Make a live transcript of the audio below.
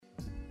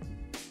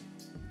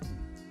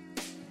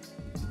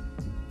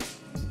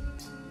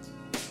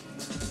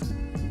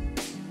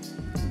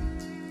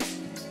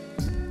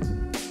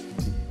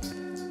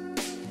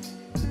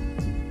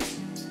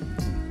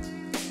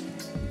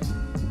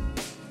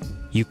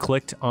You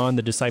clicked on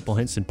the Disciple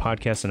Hinson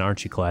podcast, and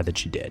aren't you glad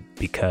that you did?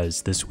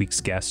 Because this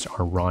week's guests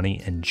are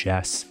Ronnie and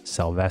Jess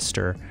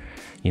Sylvester.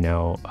 You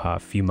know, a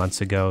few months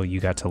ago, you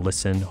got to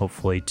listen,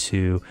 hopefully,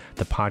 to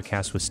the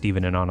podcast with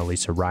Stephen and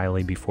Annalisa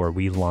Riley before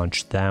we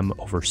launched them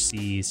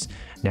overseas.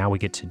 Now we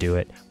get to do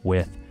it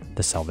with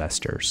the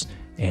Sylvesters.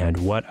 And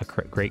what a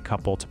great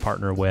couple to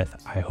partner with.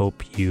 I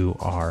hope you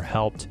are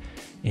helped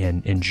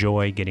and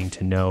enjoy getting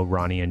to know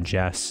Ronnie and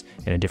Jess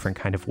in a different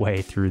kind of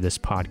way through this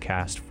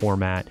podcast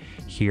format.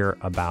 Hear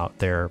about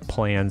their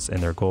plans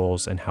and their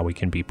goals and how we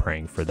can be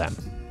praying for them.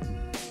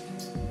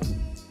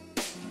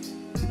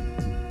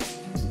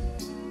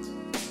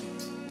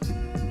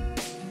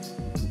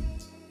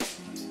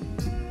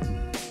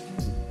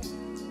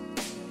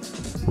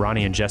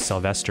 Ronnie and Jess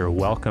Sylvester,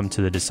 welcome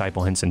to the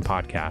Disciple Hinson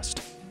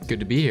podcast. Good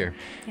to be here.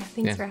 Yeah,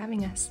 thanks for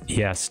having us.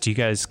 Yes. Do you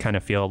guys kind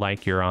of feel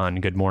like you're on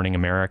Good Morning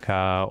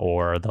America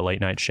or the late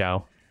night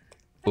show?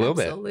 A little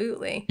bit.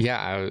 Absolutely.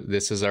 Yeah,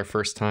 this is our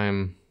first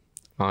time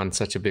on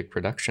such a big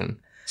production.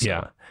 So,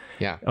 yeah.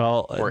 Yeah.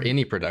 Well, or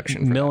any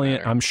production. For that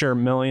matter. I'm sure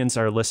millions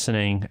are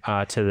listening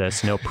to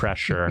this. No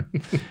pressure.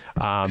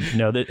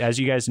 As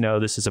you guys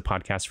know, this is a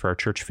podcast for our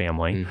church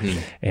family,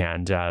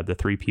 and the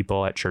three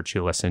people at church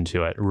who listen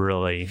to it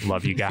really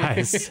love you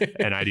guys,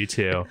 and I do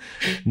too.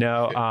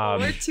 No,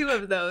 we're two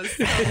of those.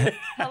 So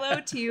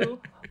hello to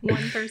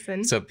one person.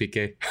 What's up,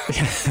 PK?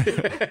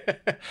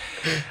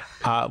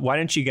 Why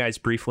don't you guys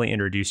briefly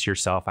introduce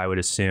yourself? I would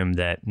assume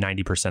that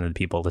 90% of the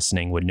people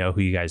listening would know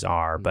who you guys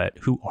are, but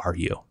who are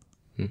you?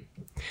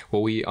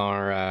 Well, we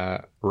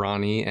are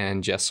Ronnie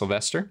and Jess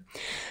Sylvester.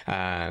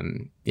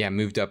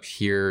 Moved up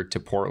here to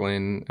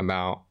Portland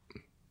about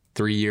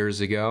 3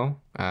 years ago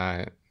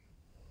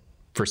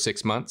for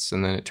 6 months,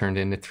 and then it turned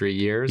into 3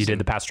 years. You did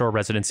the pastoral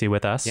residency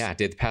with us? Yeah, I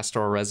did the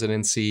pastoral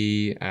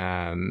residency.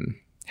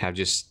 Have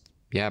just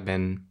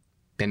been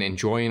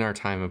enjoying our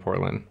time in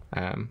Portland.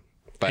 And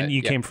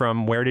you came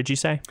from where, did you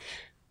say?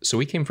 So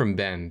we came from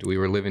Bend. We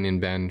were living in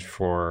Bend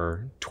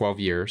for 12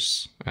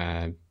 years.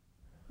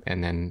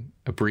 And then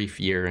a brief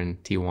year in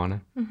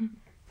Tijuana.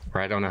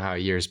 Or I don't know how a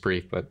year is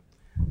brief, but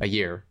a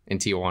year in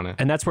Tijuana.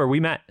 And that's where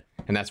we met.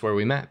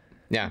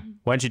 Yeah.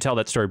 Why don't you tell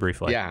that story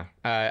briefly? Yeah.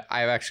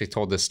 I've actually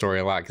told this story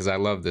a lot because I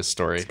love this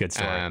story. It's a good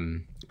story.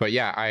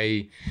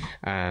 I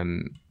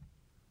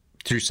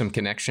through some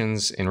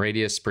connections in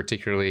Radius,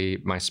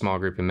 particularly my small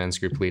group and men's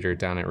group leader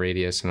down at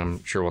Radius, and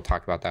I'm sure we'll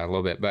talk about that a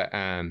little bit. But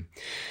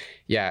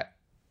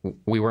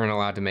we weren't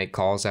allowed to make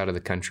calls out of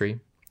the country.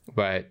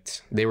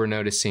 But they were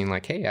noticing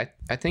like, hey,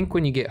 I think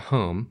when you get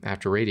home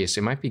after Radius,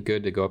 it might be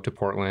good to go up to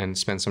Portland,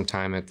 spend some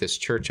time at this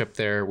church up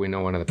there. We know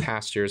one of the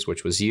pastors,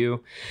 which was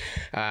you.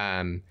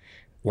 Why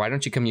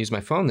don't you come use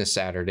my phone this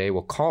Saturday?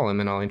 We'll call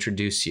him and I'll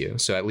introduce you.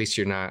 So at least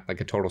you're not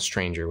like a total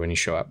stranger when you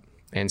show up.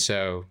 And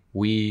so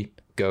we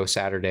go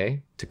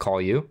Saturday to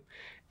call you.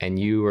 And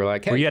you were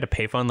like, hey. Were you at a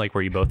payphone? Like,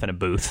 were you both in a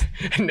booth?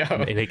 No.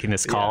 Making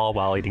this call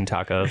while eating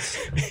tacos?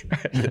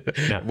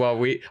 No.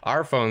 Well,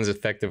 our phones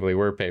effectively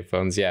were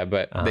payphones,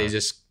 but they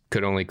just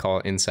could only call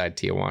inside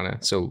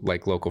Tijuana. So,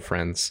 like, local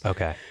friends.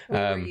 Okay. We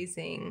were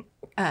using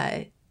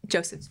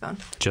Joseph's phone.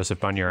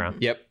 Joseph Bonura.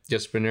 Yep,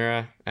 Joseph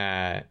Bonura.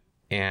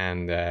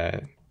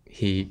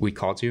 We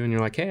called you, and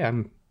you're like, hey,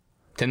 I'm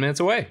 10 minutes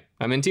away.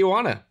 I'm in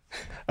Tijuana.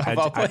 Of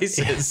all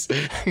places.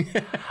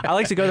 I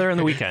like to go there on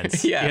the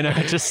weekends.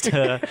 Yeah. Just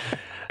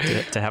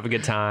to have a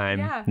good time.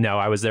 Yeah. No,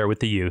 I was there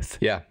with the youth.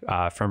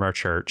 Yeah. From our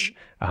church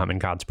in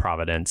God's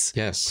Providence.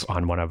 Yes.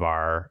 On one of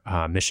our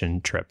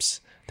mission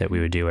trips that we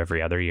would do every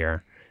other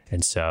year.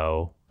 And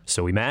so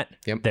we met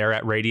there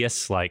at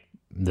Radius, like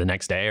the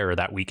next day or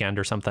that weekend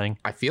or something.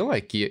 I feel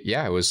like, it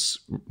was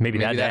maybe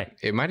that day.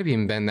 It might have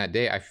even been that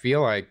day. I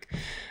feel like,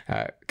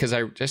 because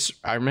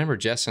I remember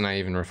Jess and I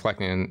even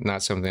reflecting, and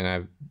not something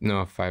I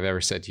know if I've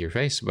ever said to your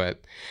face, but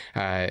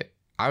I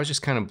was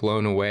just kind of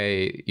blown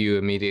away. You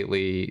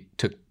immediately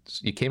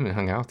you came and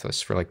hung out with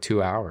us for like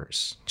 2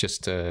 hours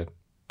just to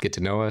get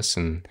to know us.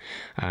 And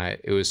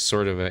it was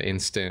sort of an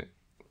instant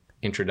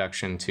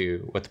introduction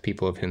to what the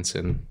people of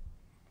Hinson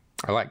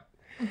are like.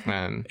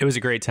 It was a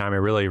great time. I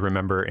really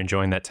remember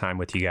enjoying that time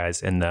with you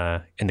guys in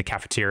the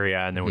cafeteria,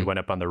 and then we went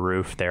up on the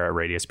roof there at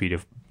Radius.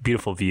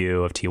 Beautiful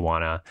view of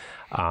Tijuana.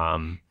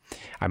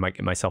 I might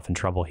get myself in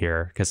trouble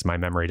here because my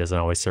memory doesn't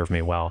always serve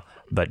me well.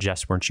 But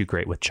Jess, weren't you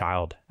great with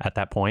child at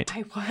that point?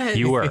 I was.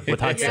 You were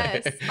with Hudson.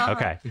 Yes.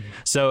 Okay.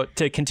 So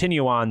to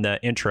continue on the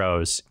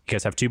intros, you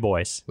guys have two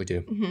boys. We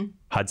do. Mm-hmm.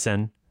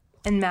 Hudson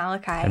and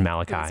Malachi.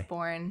 Who was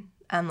born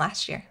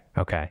last year.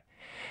 Okay.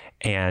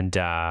 And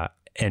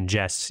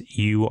Jess,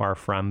 you are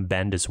from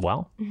Bend as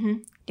well? Mm-hmm.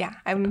 Yeah,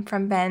 I'm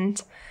from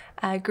Bend.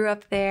 Grew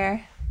up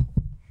there.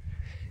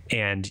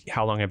 And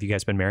how long have you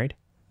guys been married?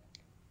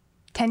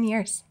 10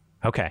 years.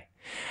 Okay.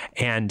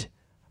 And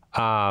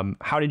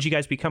how did you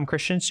guys become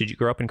Christians? Did you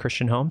grow up in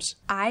Christian homes?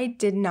 I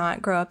did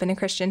not grow up in a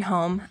Christian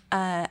home.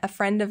 A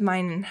friend of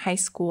mine in high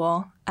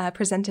school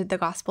presented the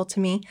gospel to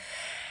me.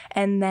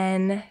 And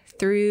then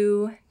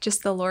through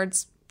just the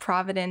Lord's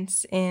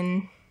providence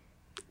in,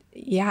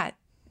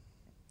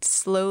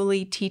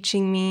 slowly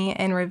teaching me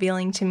and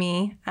revealing to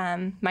me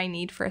my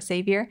need for a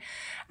Savior,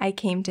 I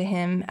came to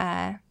him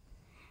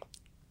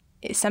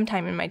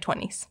sometime in my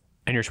 20s.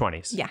 In your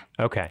 20s? Yeah.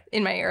 Okay.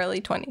 In my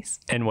early 20s.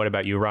 And what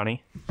about you,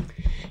 Ronnie?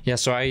 Yeah,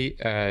 so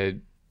I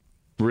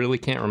really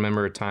can't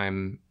remember a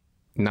time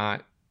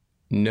not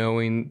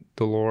knowing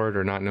the Lord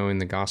or not knowing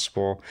the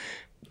gospel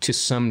to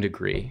some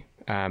degree.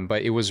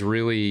 But it was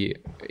really,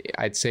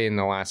 I'd say in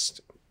the last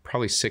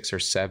probably 6 or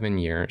 7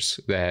 years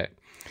that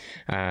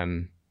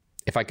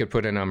if I could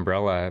put an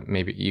umbrella,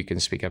 maybe you can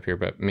speak up here,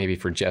 but maybe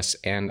for Jess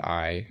and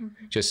I,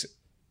 just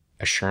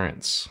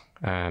assurance.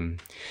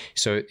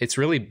 So it's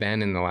really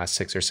been in the last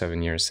 6 or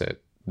 7 years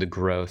that the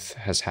growth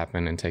has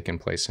happened and taken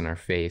place in our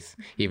faith,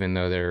 even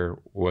though there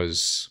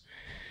was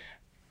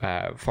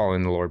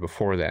following the Lord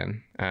before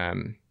then.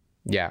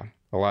 Yeah,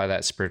 a lot of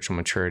that spiritual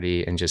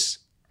maturity and just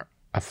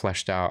a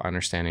fleshed out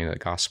understanding of the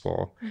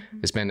gospel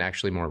has been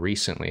actually more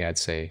recently, I'd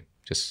say,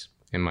 just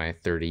in my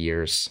 30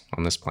 years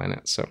on this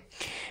planet. So,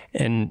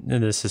 and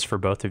this is for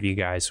both of you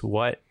guys.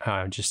 What,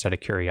 just out of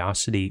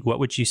curiosity, what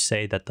would you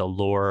say that the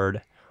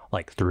Lord,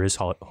 like through his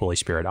Holy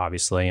Spirit,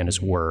 obviously, and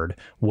his word,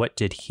 what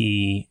did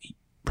he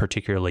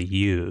particularly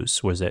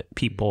use? Was it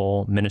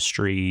people,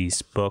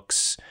 ministries,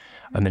 books,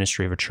 a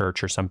ministry of a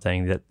church or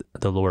something that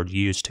the Lord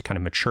used to kind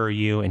of mature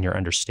you in your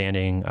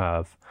understanding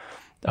of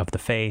the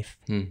faith?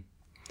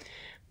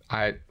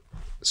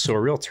 So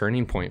a real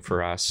turning point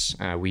for us,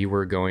 we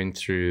were going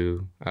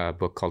through a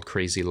book called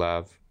Crazy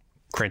Love.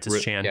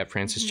 Francis Chan. Yeah,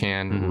 Francis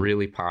Chan,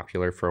 really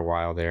popular for a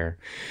while there.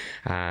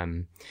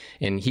 And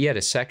he had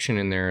a section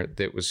in there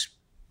that was,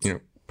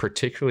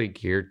 particularly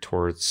geared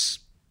towards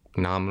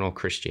nominal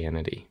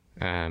Christianity,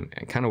 and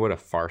kind of what a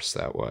farce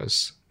that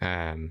was.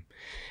 And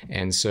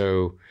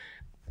so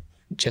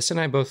Jess and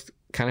I both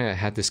kind of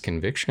had this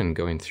conviction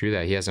going through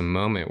that. He has a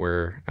moment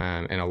where,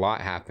 and a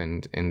lot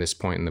happened in this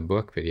point in the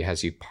book, but he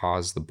has you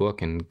pause the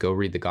book and go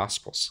read the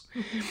Gospels,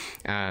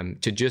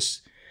 to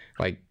just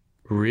like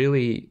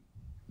really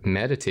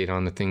meditate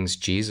on the things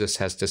Jesus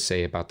has to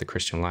say about the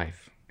Christian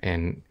life.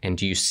 And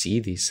do you see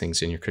these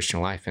things in your Christian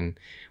life? And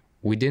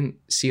we didn't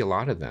see a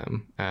lot of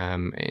them.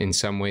 In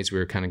some ways, we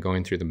were kind of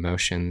going through the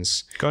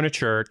motions. Going to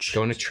church.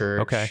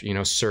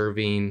 Okay.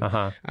 Serving.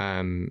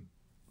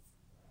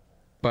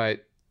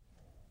 But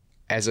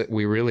as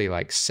we really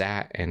like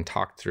sat and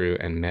talked through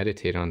and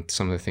meditated on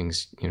some of the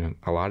things,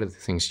 a lot of the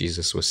things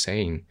Jesus was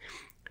saying,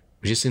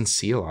 we just didn't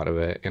see a lot of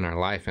it in our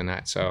life. And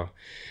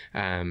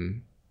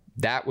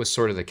that was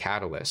sort of the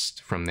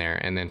catalyst from there.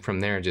 And then from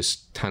there,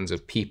 just tons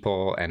of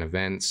people and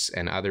events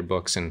and other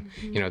books and,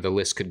 the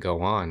list could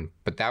go on.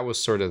 But that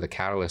was sort of the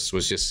catalyst,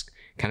 was just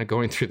kind of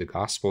going through the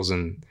Gospels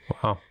and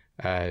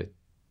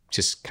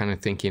just kind of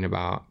thinking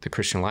about the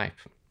Christian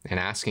life and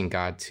asking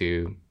God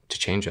to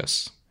change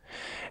us.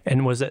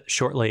 And was it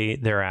shortly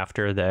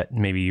thereafter that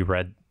maybe you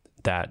read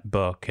that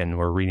book and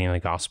were reading the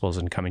Gospels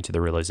and coming to the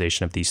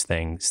realization of these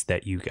things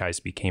that you guys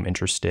became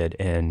interested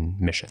in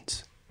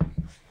missions?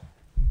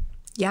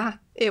 Yeah,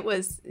 it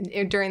was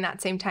during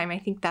that same time. I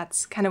think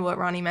that's kind of what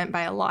Ronnie meant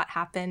by a lot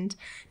happened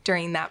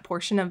during that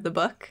portion of the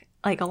book.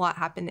 Like a lot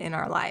happened in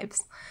our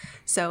lives.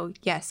 So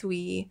yes,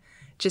 we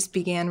just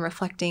began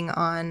reflecting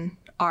on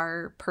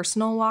our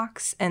personal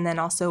walks and then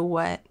also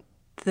what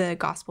the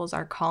Gospels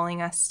are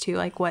calling us to,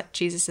 like what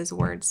Jesus's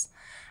words,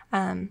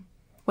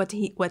 what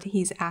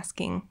he's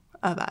asking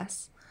of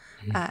us.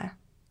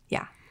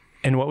 Yeah.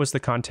 And what was the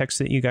context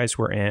that you guys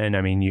were in?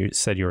 I mean, you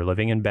said you were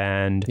living in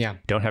Bend. Yeah.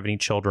 Don't have any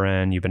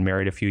children. You've been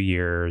married a few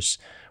years.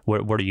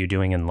 What are you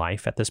doing in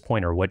life at this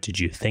point? Or what did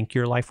you think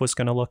your life was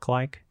going to look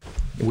like?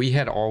 We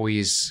had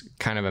always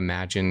kind of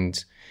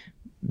imagined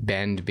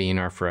Bend being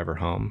our forever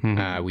home.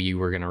 We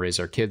were going to raise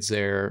our kids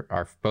there.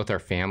 Both our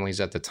families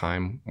at the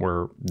time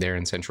were there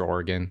in Central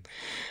Oregon.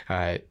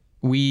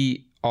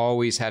 We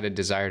always had a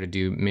desire to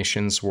do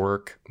missions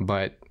work,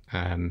 but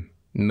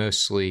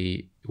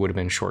mostly would have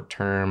been short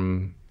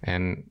term,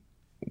 and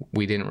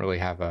we didn't really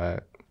have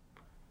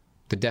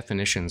the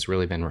definition's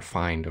really been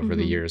refined over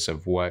the years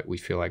of what we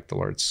feel like the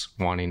Lord's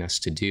wanting us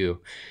to do.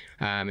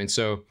 And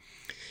so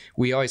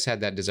we always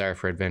had that desire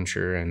for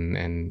adventure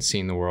and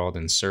seeing the world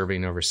and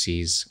serving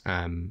overseas.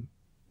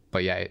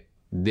 But yeah,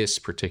 this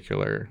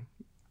particular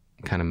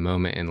kind of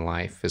moment in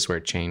life is where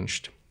it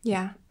changed.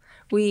 Yeah.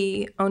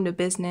 We owned a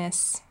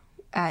business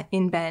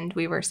in Bend.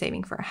 We were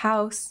saving for a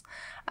house.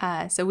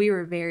 So we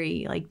were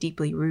very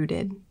deeply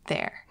rooted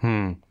there.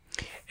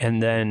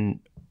 And then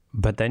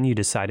you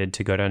decided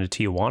to go down to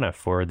Tijuana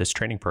for this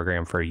training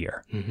program for a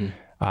year.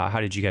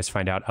 How did you guys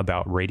find out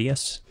about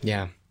Radius?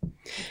 Yeah.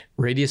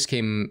 Radius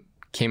came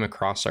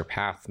across our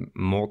path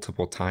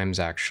multiple times,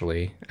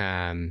 actually.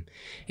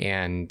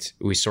 And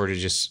we sort of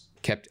just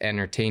kept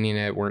entertaining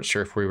it, weren't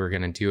sure if we were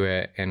going to do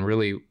it. And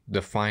really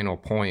the final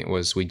point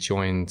was we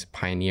joined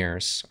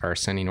Pioneers, our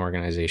sending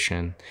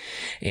organization.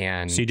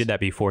 And so you did that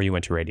before you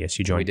went to Radius.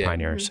 You joined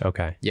Pioneers.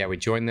 Okay. Yeah, we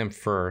joined them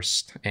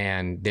first.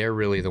 And they're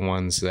really the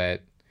ones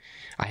that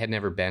I had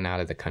never been out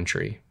of the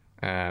country.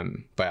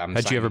 But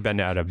had you ever been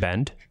out of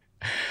Bend?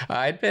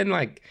 I'd been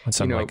like, On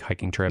some like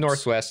hiking trips,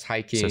 Northwest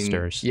hiking.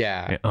 Sisters.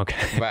 Yeah.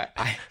 Okay. But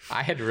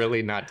I had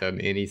really not done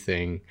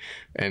anything.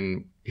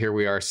 And here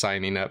we are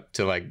signing up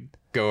to like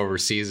go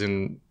overseas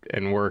and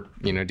work,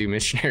 do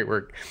missionary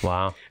work.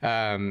 Wow.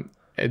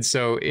 And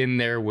so in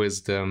their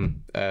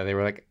wisdom, they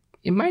were like,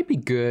 it might be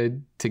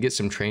good to get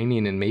some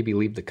training and maybe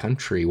leave the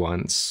country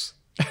once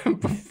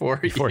before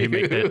you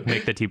make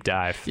the deep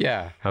dive.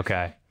 Yeah.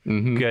 Okay.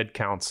 Mm-hmm. Good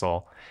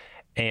counsel.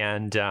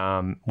 And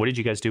what did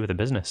you guys do with the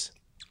business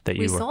that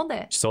you sold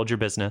it? Sold your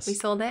business. We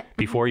sold it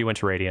before you went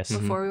to Radius.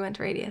 Before we went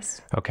to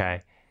Radius.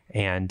 Okay.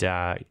 And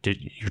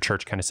did your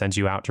church kind of sends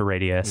you out to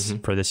Radius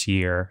for this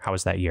year? How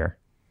was that year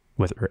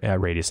with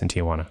Radius in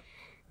Tijuana?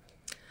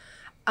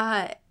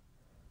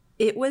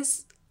 It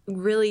was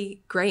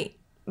really great,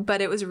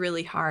 but it was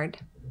really hard.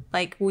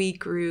 Like we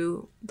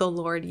grew, the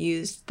Lord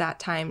used that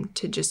time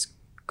to just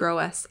grow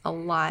us a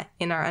lot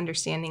in our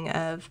understanding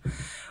of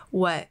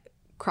what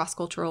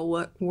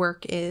cross-cultural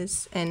work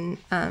is, and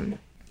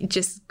it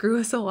just grew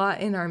us a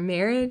lot in our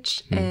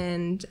marriage.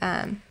 And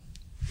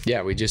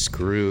yeah, we just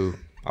grew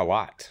a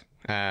lot.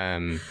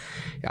 I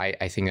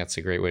think that's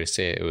a great way to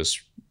say it. It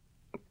was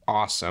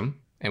awesome,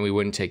 and we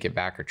wouldn't take it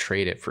back or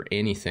trade it for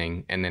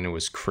anything. And then it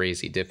was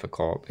crazy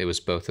difficult. It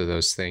was both of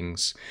those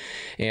things.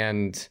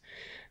 And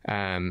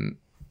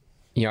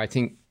I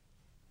think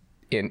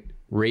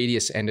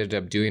Radius ended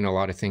up doing a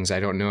lot of things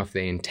I don't know if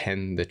they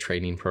intend the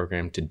training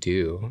program to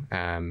do,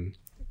 and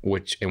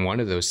one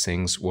of those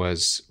things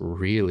was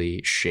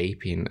really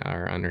shaping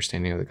our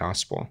understanding of the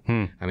gospel.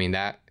 I mean,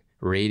 that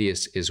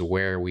Radius is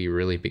where we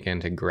really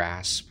began to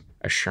grasp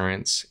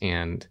assurance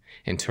and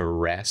to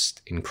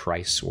rest in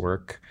Christ's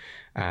work,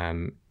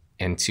 and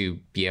to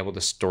be able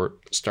to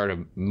start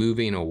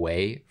moving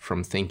away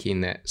from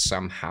thinking that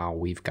somehow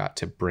we've got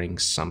to bring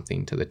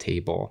something to the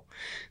table.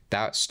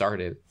 That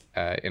started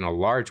in a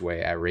large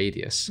way at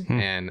Radius.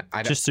 And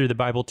just through the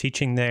Bible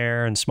teaching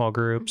there and small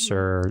groups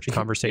or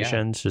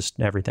conversations, just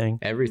everything.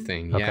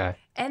 Everything, yeah. Okay.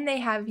 And they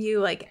have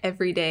you like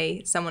every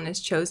day someone is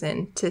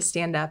chosen to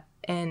stand up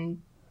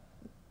and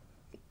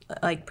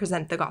like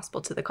present the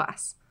gospel to the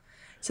class.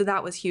 So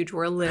that was huge.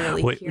 We're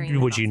literally hearing.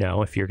 Would you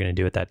know if you're going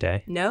to do it that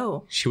day?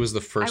 No. She was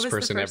the first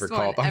person ever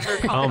called on.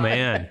 Oh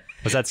man,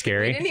 was that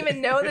scary? We didn't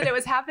even know that it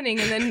was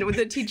happening, and then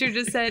the teacher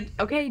just said,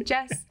 "Okay,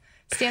 Jess,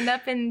 stand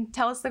up and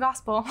tell us the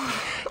gospel."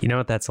 You know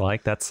what that's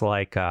like? That's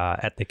like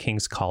at the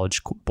King's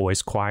College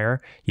Boys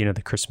Choir,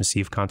 the Christmas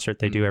Eve concert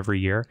they do every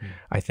year.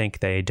 I think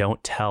they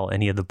don't tell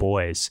any of the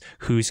boys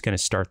who's going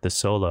to start the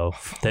solo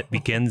that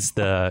begins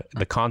the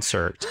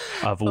concert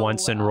of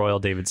Once in Royal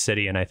David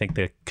City. And I think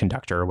the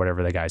conductor or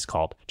whatever the guy's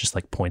called just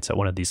like points at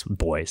one of these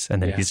boys,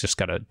 and then he's just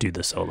got to do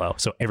the solo.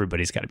 So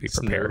everybody's got to be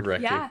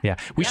prepared. Yeah.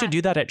 We should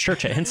do that at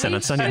church at Hinson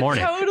on Sunday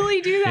morning.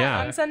 Totally do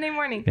that on Sunday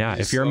morning. Yeah.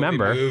 If you're a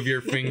member, move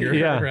your finger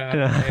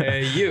around.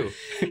 You.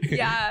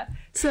 Yeah.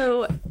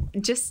 So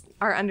just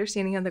our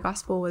understanding of the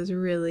gospel was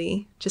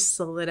really just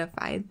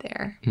solidified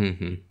there.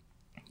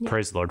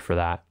 Praise the Lord for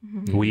that.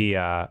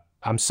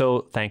 I'm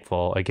so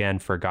thankful again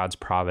for God's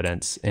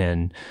providence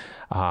in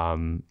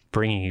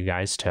bringing you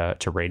guys to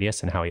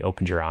Radius, and how he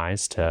opened your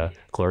eyes to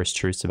glorious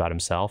truths about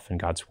himself and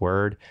God's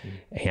word.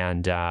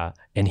 And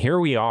here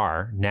we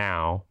are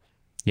now.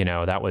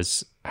 That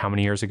was how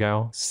many years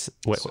ago?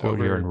 What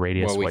year in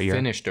Radius? Well, what year?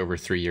 Finished over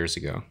 3 years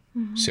ago.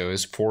 So it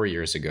was 4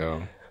 years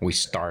ago we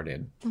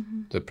started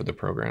the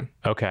program.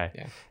 Okay.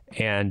 Yeah.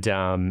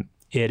 And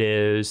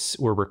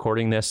we're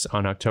recording this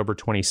on October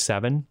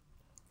 27.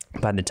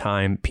 By the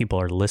time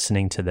people are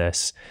listening to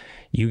this,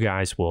 you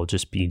guys will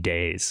just be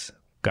days,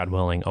 God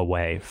willing,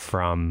 away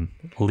from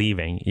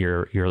leaving.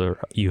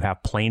 You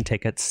have plane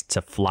tickets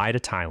to fly to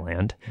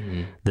Thailand.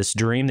 This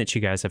dream that you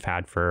guys have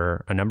had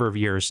for a number of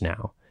years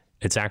now,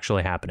 it's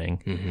actually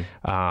happening.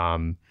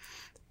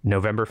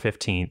 November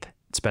 15th.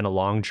 It's been a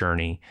long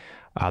journey.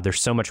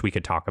 There's so much we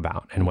could talk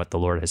about, and what the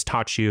Lord has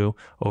taught you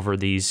over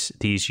these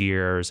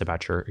years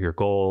about your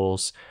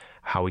goals,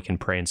 how we can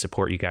pray and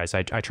support you guys.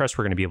 I trust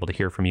we're going to be able to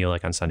hear from you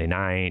like on Sunday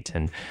night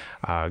and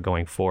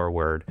going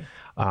forward.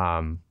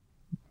 How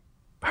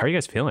are you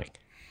guys feeling?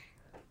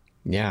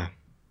 Yeah.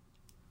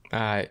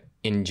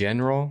 In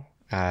general,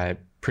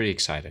 pretty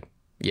excited.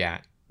 Yeah.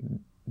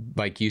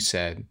 Like you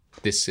said,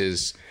 this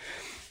is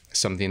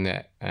something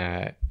that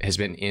has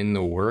been in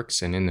the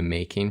works and in the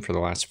making for the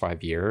last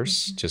 5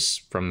 years,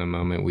 just from the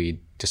moment we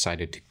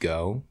decided to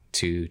go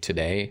to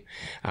today.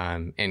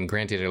 And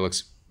granted, it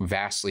looks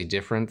vastly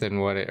different than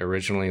what it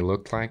originally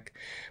looked like,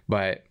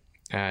 but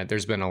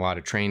there's been a lot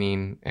of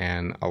training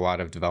and a lot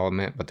of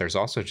development, but there's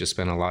also just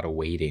been a lot of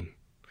waiting.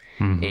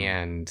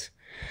 And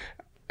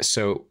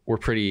so we're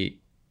pretty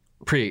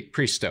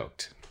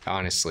stoked,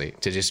 honestly,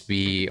 to just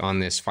be on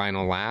this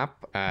final lap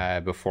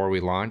before we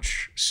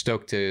launch.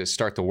 Stoked to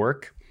start the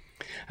work.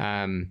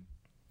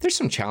 There's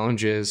some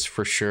challenges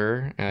for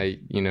sure,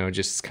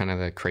 just kind of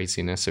the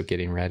craziness of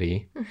getting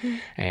ready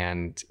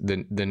and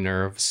the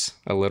nerves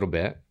a little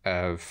bit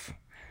of,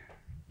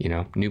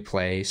 new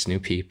place, new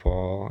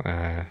people,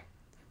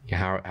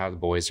 how the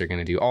boys are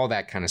going to do, all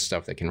that kind of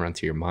stuff that can run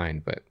through your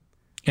mind. But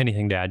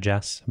Anything to add,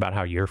 Jess, about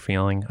how you're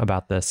feeling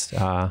about this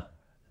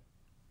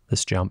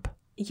this jump?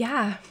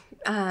 Yeah,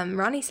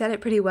 Ronnie said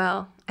it pretty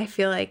well. I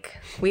feel like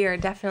we are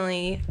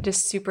definitely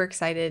just super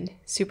excited,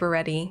 super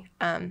ready,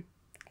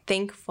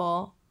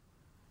 thankful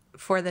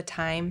for the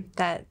time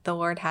that the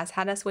Lord has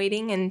had us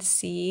waiting and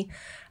see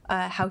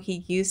how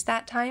he used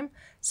that time.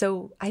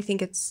 So I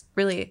think it's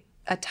really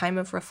a time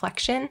of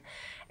reflection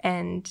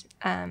and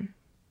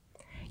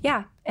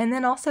yeah. And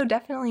then also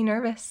definitely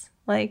nervous.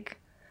 Like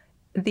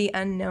the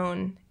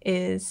unknown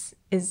is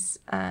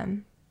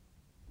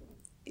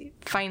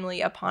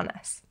finally upon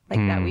us, like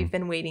that we've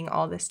been waiting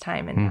all this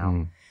time and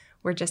now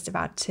we're just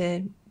about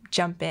to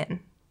jump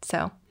in.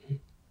 So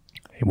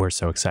we're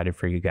so excited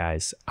for you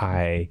guys.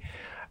 I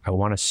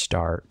want to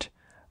start.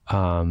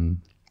 I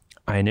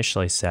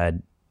initially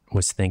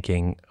was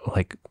thinking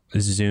like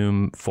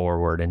zoom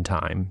forward in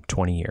time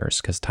 20 years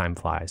because time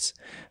flies.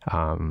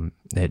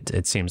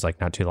 It seems like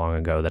not too long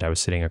ago that I was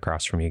sitting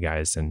across from you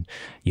guys and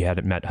you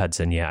hadn't met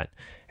Hudson yet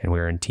and we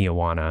were in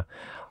Tijuana.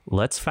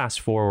 Let's fast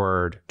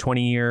forward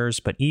 20 years,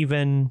 but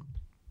even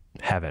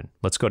heaven.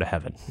 Let's go to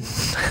heaven.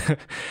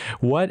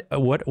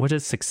 What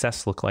does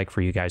success look like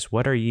for you guys?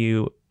 What are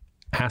you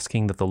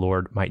asking that the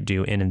Lord might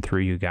do in and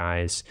through you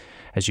guys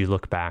as you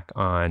look back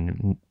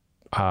on,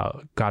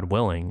 God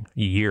willing,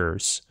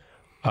 years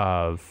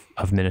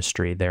of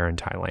ministry there in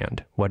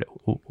Thailand?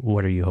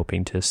 What are you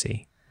hoping to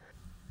see?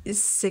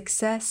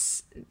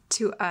 Success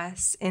to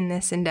us in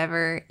this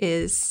endeavor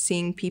is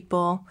seeing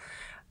people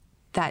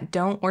that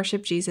don't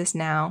worship Jesus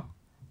now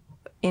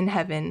in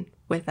heaven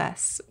with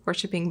us,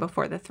 worshiping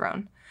before the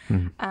throne.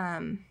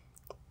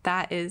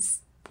 That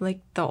is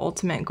like the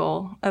ultimate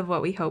goal of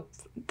what we hope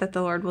that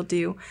the Lord will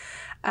do.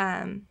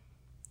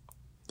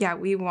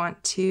 We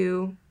want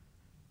to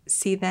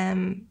see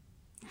them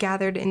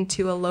gathered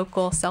into a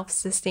local,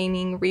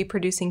 self-sustaining,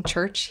 reproducing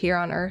church here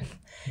on earth,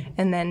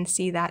 and then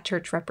see that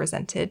church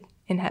represented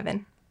in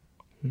heaven.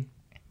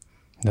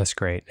 That's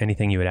great.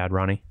 Anything you would add,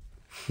 Ronnie?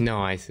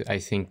 No, I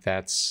think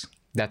that's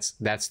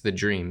the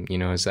dream,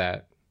 is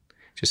that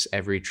just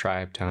every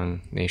tribe,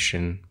 tongue,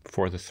 nation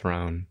before the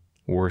throne,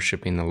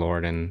 worshiping the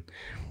Lord. And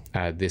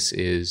this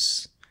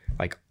is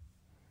like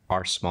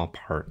our small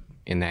part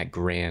in that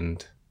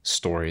grand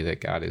story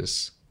that God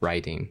is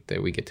writing,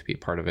 that we get to be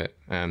part of it.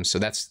 So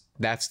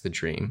that's the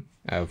dream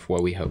of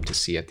what we hope to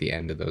see at the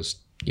end of those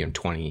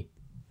 20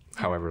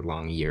 however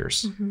long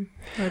years.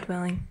 Lord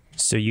willing.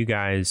 So you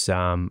guys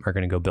are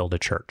going to go build a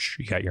church.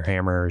 You got your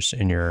hammers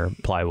and your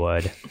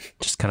plywood,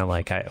 just kind of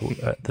like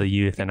the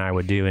youth and I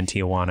would do in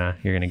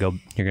Tijuana. You're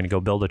going to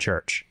go build a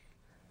church.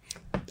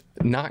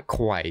 Not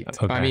quite.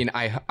 Okay. I mean,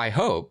 I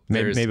hope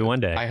maybe one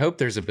day. I hope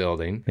there's a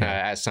building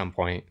at some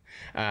point.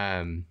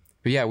 But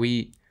yeah,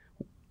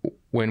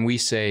 when we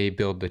say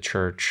build the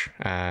church,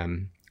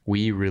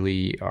 we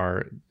really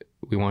are.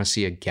 We want to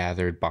see a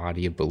gathered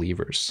body of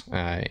believers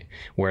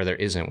where there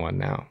isn't one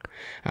now.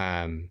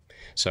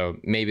 So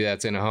maybe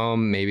that's in a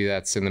home, maybe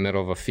that's in the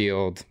middle of a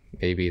field,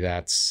 maybe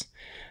that's,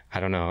 I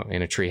don't know,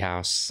 in a tree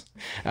house.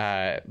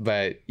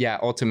 But yeah,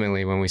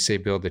 ultimately, when we say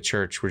build the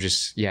church, we're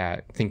just,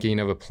 thinking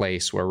of a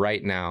place where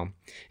right now,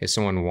 if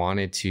someone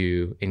wanted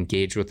to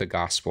engage with the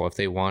gospel, if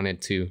they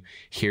wanted to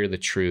hear the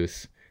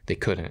truth, they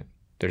couldn't.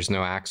 There's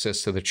no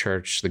access to the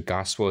church. The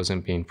gospel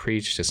isn't being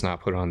preached. It's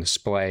not put on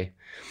display.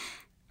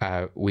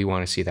 We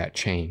want to see that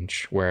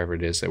change wherever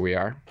it is that we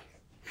are.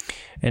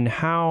 And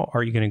how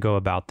are you going to go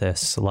about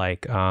this?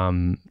 Like,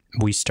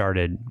 we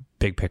started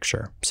big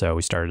picture. So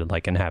we started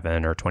like in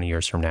heaven or 20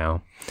 years from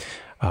now.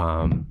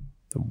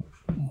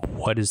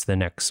 What are the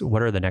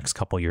next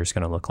couple years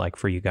going to look like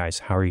for you guys?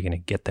 How are you going to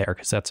get there?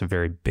 Because that's a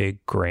very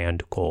big,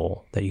 grand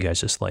goal that you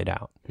guys just laid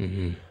out.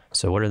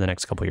 So what are the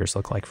next couple years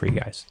look like for you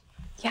guys?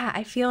 Yeah,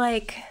 I feel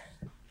like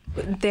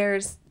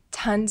there's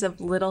tons of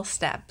little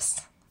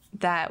steps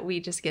that we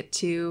just get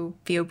to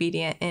be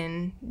obedient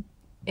in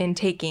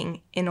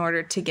taking in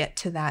order to get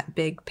to that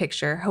big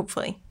picture,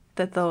 hopefully,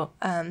 that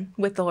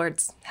with the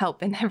Lord's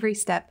help in every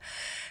step.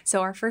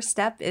 So our first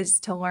step is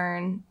to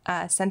learn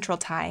Central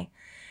Thai,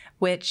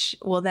 which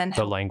will then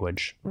help. The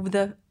language.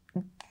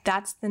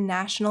 That's the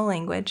national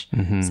language.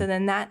 So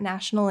then that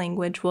national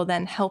language will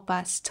then help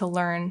us to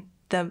learn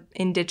the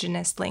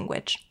indigenous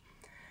language.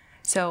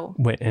 So.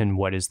 And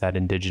what is that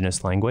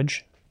indigenous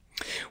language?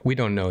 We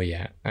don't know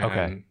yet.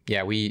 Okay.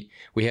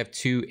 We have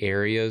two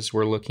areas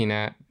we're looking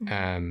at,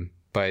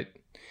 but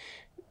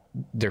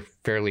they're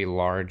fairly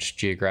large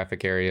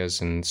geographic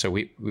areas, and so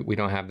we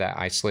don't have that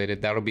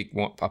isolated. That'll be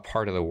a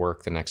part of the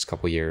work the next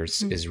couple of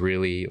years, is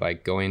really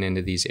like going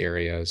into these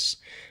areas,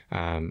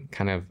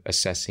 kind of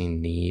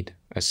assessing need,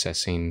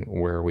 assessing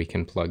where we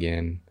can plug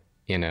in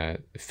a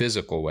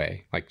physical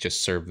way, like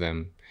just serve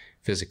them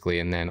physically,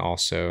 and then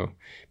also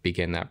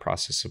begin that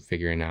process of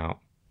figuring out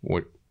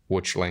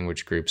which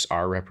language groups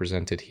are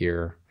represented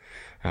here.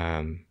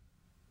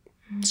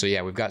 So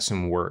yeah, we've got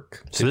some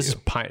work. So this is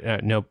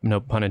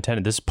no pun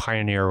intended. This is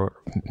pioneer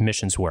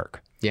missions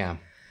work. Yeah.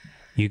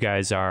 You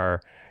guys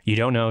you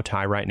don't know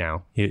Thai right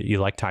now. You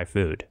like Thai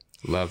food.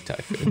 Love Thai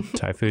food.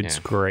 Thai food's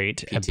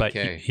great. But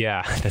PTK.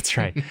 yeah, that's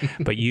right.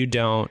 But you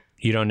don't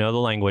know the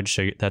language,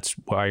 so that's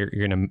why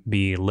you're going to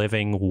be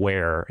living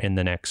where in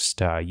the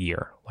next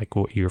year? Like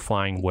you're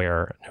flying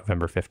where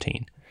November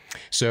 15?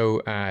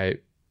 So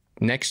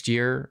next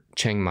year,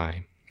 Chiang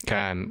Mai.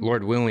 Okay.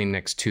 Lord willing,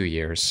 next 2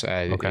 years.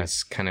 Okay.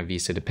 It's kind of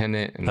visa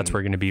dependent. And That's where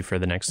you're going to be for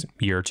the next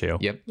year or two?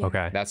 Yep.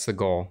 Okay. That's the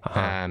goal.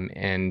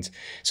 And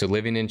so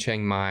living in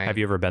Chiang Mai. Have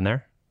you ever been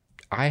there?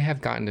 I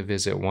have gotten to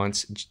visit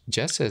once.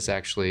 Jess has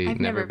actually I've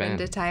never been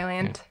to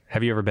Thailand.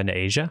 Have you ever been to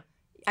Asia?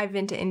 I've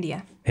been to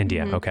India.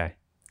 India. Okay.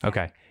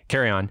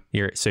 Carry on.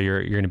 You're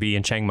going to be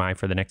in Chiang Mai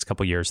for the next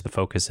couple of years. The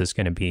focus is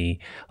going to be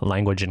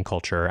language and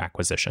culture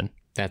acquisition.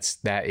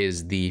 That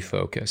is the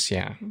focus.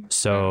 Yeah.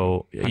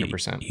 So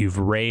 100%. You've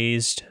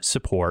raised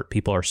support.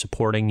 People are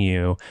supporting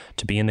you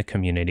to be in the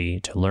community,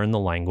 to learn the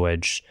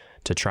language,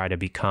 to try to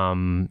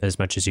become as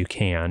much as you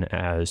can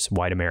as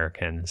white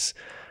Americans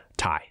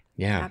Thai.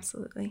 Yeah.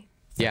 Absolutely.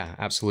 Yeah,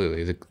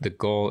 absolutely. The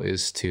goal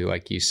is to,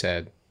 like you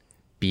said,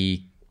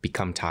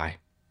 become Thai,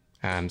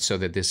 so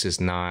that this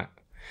is not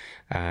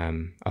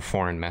a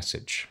foreign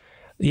message.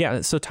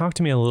 Yeah. So talk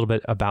to me a little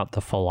bit about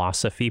the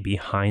philosophy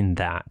behind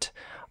that.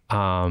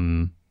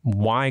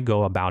 Why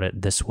go about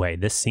it this way?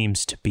 This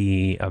seems to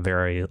be a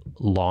very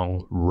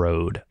long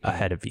road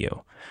ahead of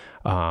you,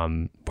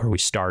 where we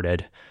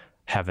started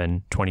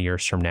heaven 20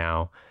 years from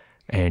now,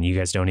 and you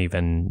guys don't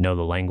even know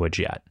the language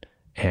yet.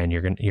 And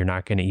you're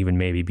not going to even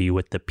maybe be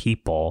with the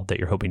people that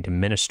you're hoping to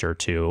minister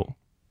to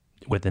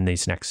within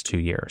these next 2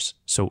 years.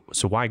 So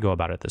why go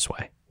about it this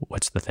way?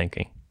 What's the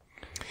thinking?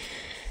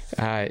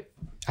 I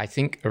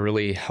think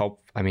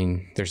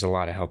there's a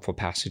lot of helpful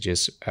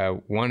passages.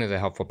 One of the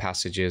helpful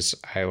passages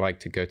I like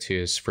to go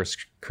to is 1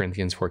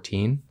 Corinthians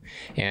 14.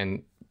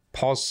 And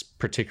Paul's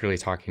particularly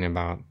talking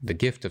about the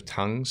gift of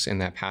tongues in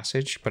that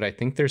passage, but I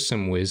think there's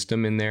some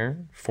wisdom in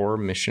there for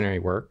missionary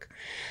work,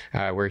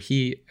 where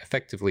he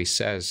effectively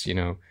says,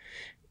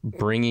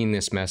 bringing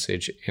this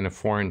message in a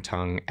foreign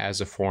tongue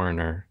as a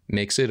foreigner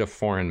makes it a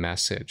foreign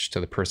message to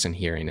the person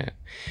hearing it.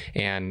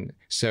 And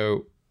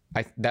so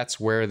that's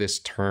where this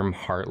term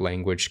heart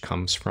language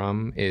comes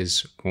from,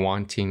 is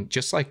wanting,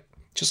 just like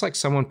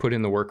someone put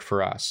in the work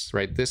for us,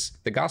 right?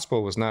 The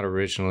gospel was not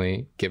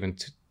originally given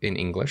in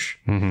English.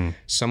 Mm-hmm.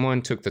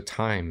 Someone took the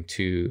time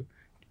to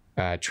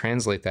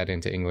translate that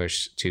into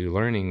English, to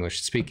learn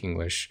English, speak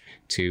English,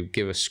 to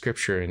give us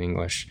scripture in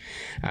English,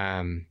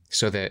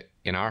 so that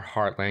in our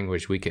heart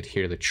language we could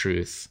hear the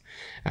truth,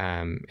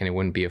 and it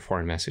wouldn't be a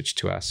foreign message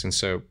to us. And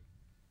so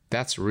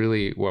that's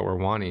really what we're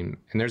wanting.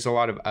 And there's a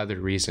lot of other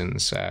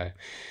reasons,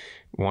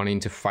 wanting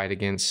to fight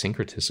against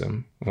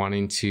syncretism,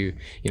 wanting to,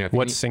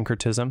 What's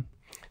syncretism?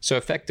 So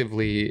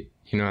effectively,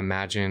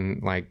 imagine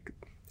like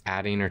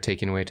adding or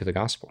taking away to the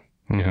gospel,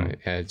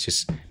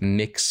 just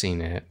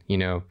mixing it,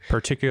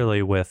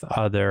 particularly with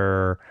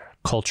other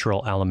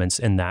cultural elements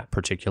in that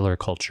particular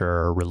culture,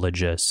 or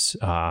religious,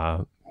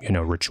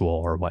 ritual,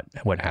 or what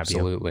have you.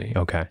 Absolutely.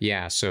 Okay.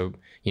 Yeah. So,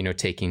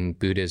 taking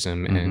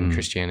Buddhism and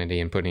Christianity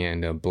and putting it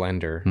into a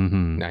blender,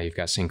 now you've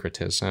got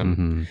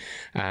syncretism.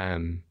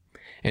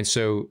 And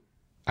so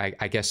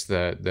I guess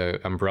the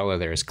umbrella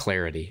there is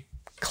clarity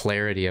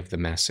of the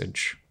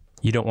message.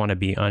 You don't want to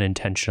be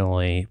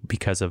unintentionally,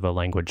 because of a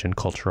language and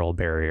cultural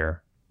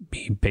barrier,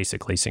 be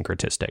basically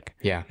syncretistic.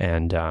 Yeah.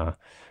 And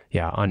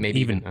maybe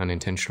even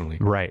unintentionally.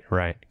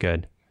 Right.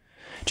 Good.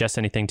 Jess,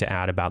 anything to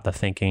add about the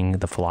thinking,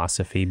 the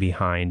philosophy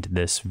behind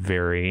this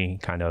very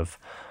kind of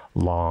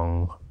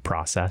long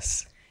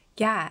process?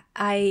 Yeah,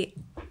 I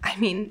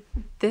mean,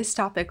 this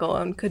topic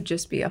alone could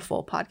just be a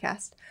full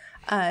podcast.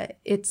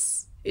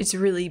 It's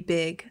really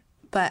big,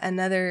 but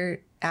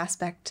another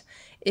aspect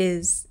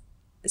is,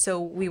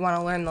 so we want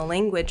to learn the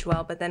language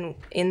well, but then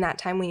in that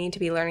time we need to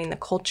be learning the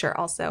culture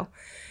also,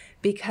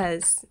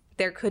 because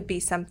there could be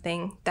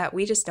something that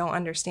we just don't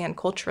understand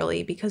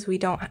culturally because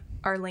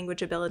our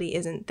language ability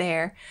isn't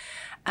there.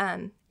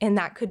 And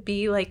that could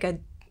be like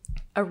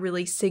a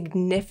really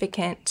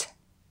significant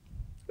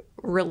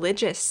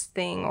religious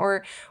thing,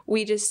 or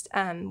we just,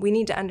 we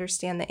need to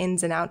understand the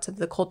ins and outs of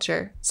the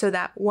culture so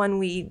that, one,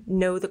 we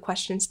know the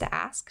questions to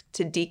ask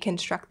to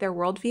deconstruct their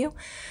worldview,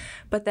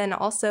 but then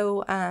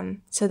also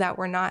so that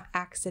we're not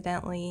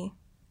accidentally,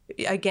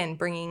 again,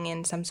 bringing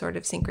in some sort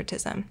of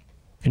syncretism.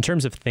 In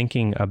terms of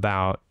thinking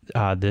about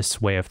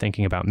this way of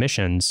thinking about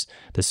missions,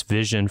 this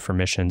vision for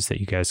missions that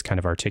you guys kind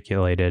of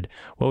articulated,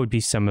 what would be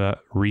some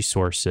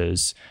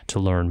resources to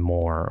learn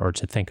more or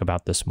to think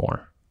about this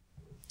more?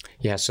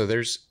 Yeah, so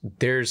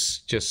there's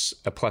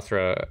just a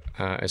plethora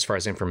as far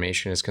as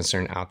information is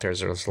concerned out there.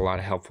 There's a lot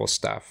of helpful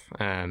stuff.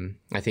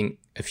 I think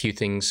a few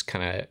things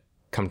kind of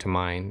come to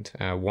mind.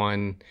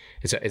 One,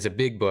 it's a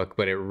big book,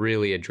 but it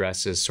really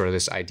addresses sort of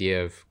this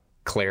idea of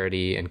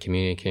clarity and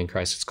communicating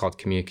Christ. It's called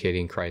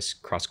Communicating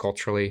Christ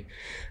Cross-Culturally.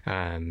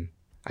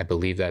 I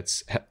believe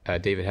that's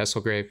David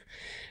Hesselgrave.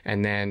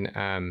 And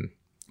then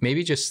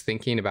maybe just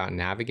thinking about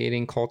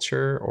navigating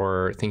culture,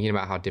 or thinking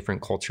about how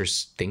different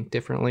cultures think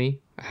differently.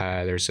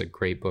 There's a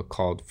great book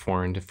called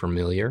Foreign to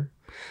Familiar.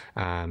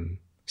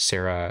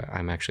 Sarah,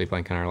 I'm actually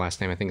blanking on her last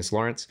name. I think it's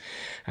Lawrence.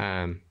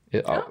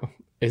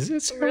 Is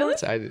it Sarah? Really?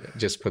 I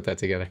just put that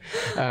together.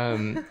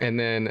 And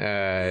then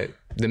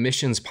the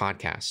Missions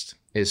Podcast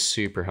is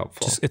super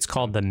helpful. It's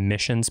called the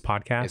Missions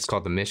Podcast. It's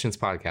called the Missions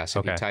Podcast. If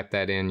Okay. you type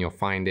that in, you'll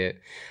find it.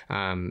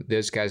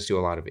 Those guys do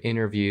a lot of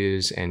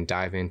interviews and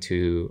dive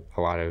into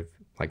a lot of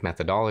like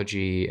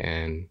methodology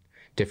and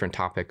different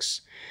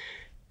topics.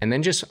 And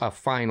then just a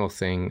final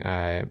thing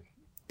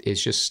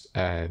is just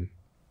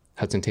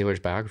Hudson Taylor's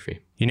biography.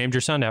 You named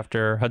your son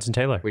after Hudson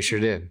Taylor. We sure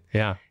did.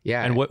 Yeah.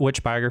 Yeah. And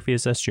which biography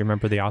is this? Do you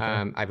remember the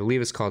author? I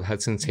believe it's called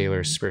Hudson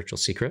Taylor's Spiritual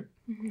Secret.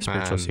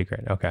 Spiritual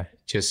Secret. Okay.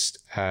 Just,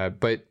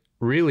 but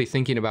really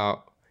thinking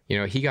about,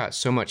 he got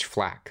so much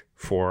flack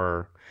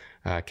for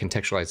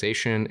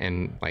contextualization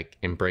and like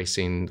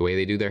embracing the way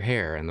they do their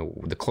hair and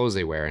the clothes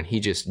they wear. And he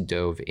just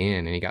dove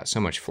in and he got so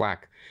much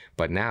flack.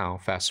 But now,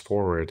 fast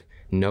forward,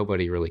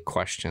 nobody really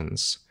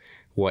questions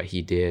what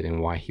he did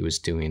and why he was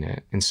doing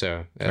it. And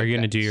so Are you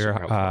going to do your,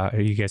 are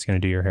you guys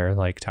going to do your hair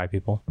like Thai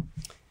people?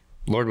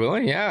 Lord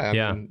willing, yeah.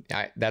 Yeah. I mean,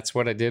 that's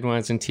what I did when I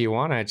was in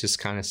Tijuana. I just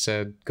kind of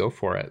said, go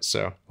for it.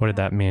 So What did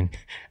that mean?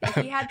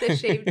 He had the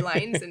shaved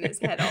lines in his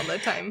head all the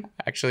time.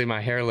 actually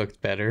my hair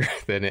looked better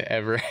than it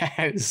ever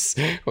has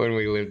when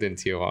we lived in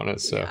Tijuana.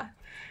 So, Yeah.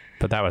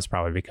 But that was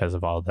probably because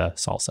of all the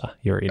salsa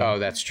you were eating. oh,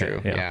 that's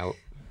true. Yeah. Yeah.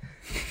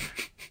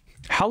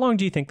 How long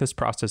do you think this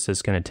process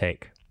is going to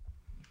take?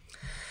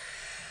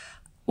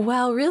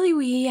 Well, really,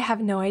 we have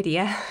no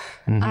idea.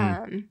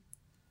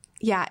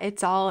 Yeah,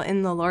 it's all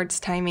in the Lord's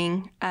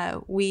timing.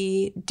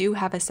 We do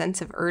have a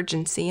sense of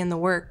urgency in the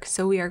work,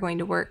 so we are going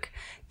to work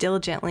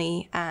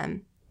diligently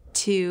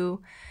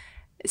to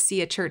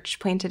see a church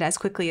planted as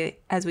quickly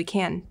as we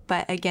can.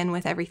 But again,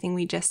 with everything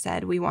we just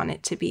said, we want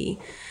it to be,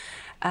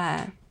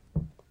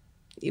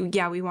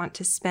 we want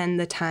to spend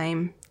the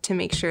time to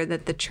make sure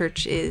that the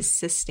church is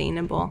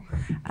sustainable.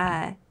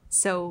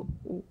 So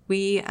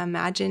we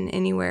imagine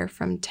anywhere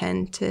from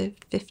 10 to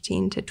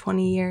 15 to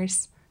 20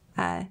 years.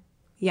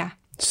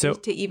 So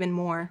to even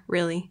more,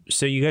 really.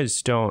 So you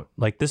guys don't,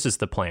 like, this is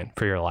the plan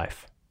for your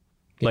life.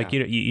 Like,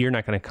 you're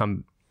not going to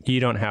come, you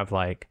don't have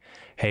like,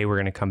 hey, we're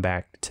going to come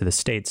back to the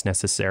States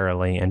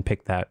necessarily and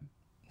pick that,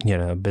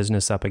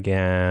 business up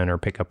again or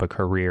pick up a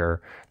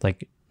career.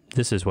 Like,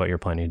 this is what you're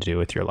planning to do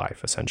with your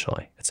life,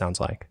 essentially, it sounds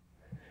like.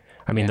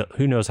 I mean,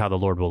 who knows how the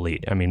Lord will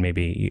lead? I mean,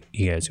 maybe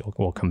you guys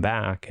will come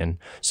back and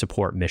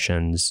support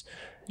missions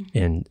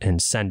in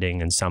sending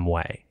in some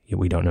way.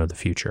 We don't know the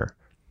future.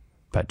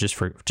 But just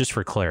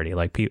for clarity,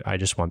 like I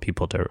just want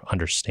people to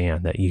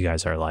understand that you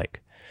guys are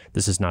like,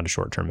 this is not a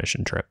short-term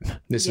mission trip.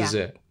 This is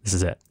it. This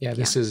is it. Yeah,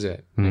 this is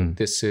it. Like,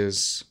 this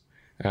is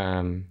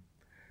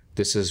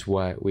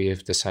what we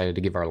have decided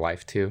to give our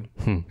life to.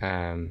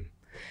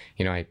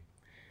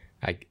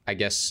 I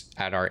guess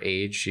at our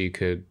age, you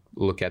could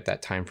look at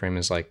that time frame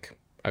as like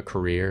a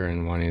career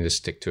and wanting to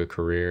stick to a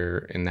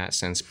career in that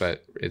sense,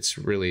 but it's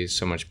really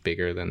so much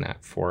bigger than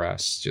that for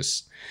us.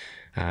 Just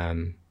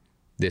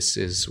this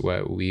is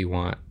what we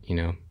want,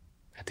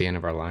 at the end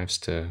of our lives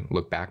to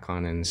look back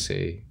on and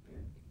say,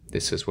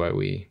 this is what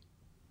we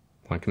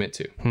want to commit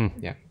to.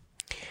 Yeah.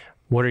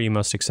 What are you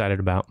most excited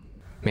about?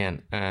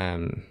 Man,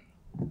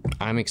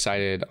 I'm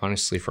excited,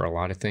 honestly, for a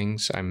lot of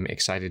things. I'm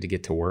excited to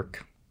get to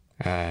work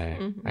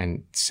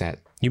and set.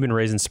 You've been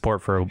raising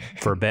support for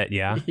a bit,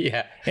 yeah?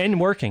 Yeah. And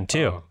working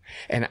too. Oh.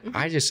 And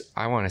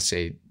I want to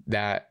say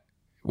that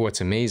what's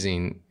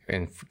amazing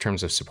in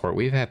terms of support,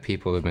 we've had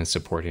people who have been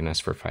supporting us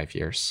for 5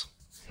 years,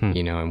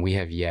 and we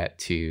have yet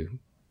to,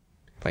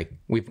 like,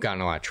 we've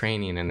gotten a lot of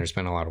training and there's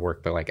been a lot of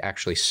work, but like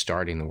actually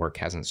starting the work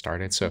hasn't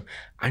started. So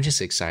I'm just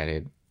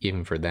excited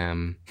even for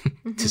them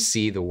to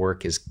see the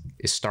work is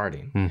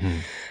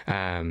starting.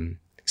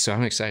 So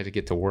I'm excited to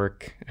get to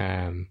work.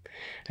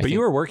 But you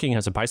were working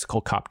as a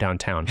bicycle cop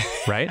downtown,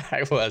 right?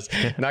 I was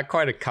not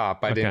quite a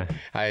cop. I Okay. didn't.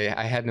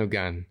 I had no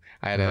gun.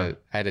 I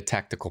had a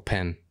tactical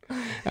pen.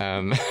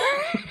 I'd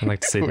like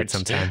to see that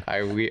sometime.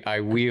 I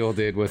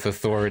wielded with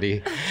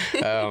authority,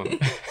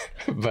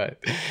 but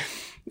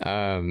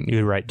You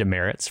would write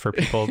demerits for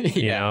people,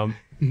 Yeah.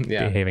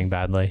 behaving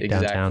badly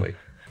downtown. Exactly.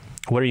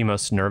 What are you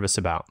most nervous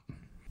about?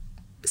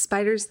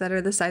 Spiders that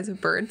are the size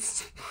of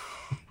birds.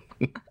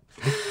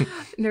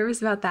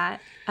 Nervous about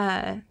that.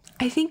 I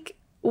think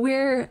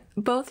we're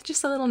both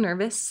just a little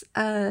nervous.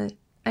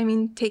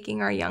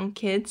 Taking our young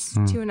kids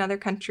to another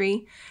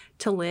country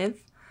to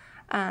live.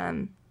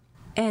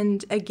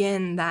 And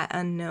again, that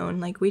unknown,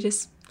 like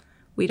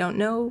we don't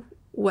know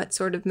what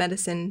sort of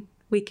medicine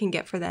we can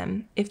get for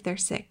them if they're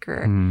sick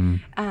or,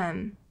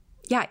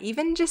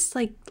 even just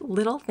like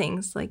little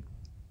things like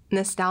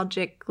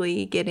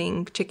nostalgically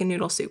getting chicken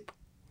noodle soup,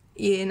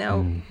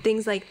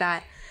 things like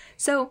that.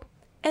 So,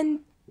 and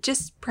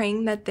just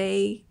praying that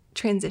they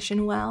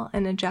transition well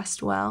and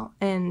adjust well.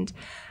 And,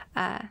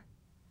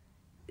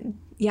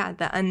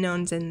 the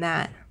unknowns in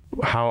that.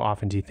 How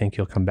often do you think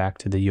you'll come back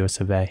to the US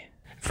of A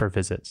for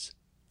visits?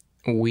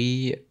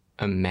 We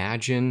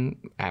imagine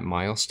at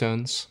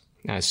milestones,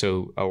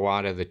 So a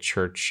lot of the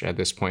church at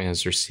this point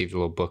has received a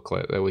little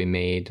booklet that we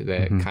made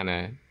that kind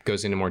of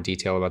goes into more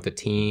detail about the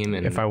team.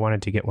 And if I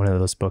wanted to get one of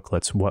those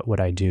booklets, what would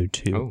I do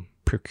to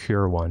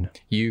procure one?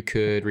 You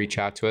could reach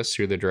out to us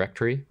through the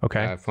directory.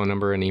 Okay. Phone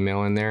number and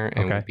email in there,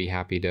 and we'd be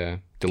happy to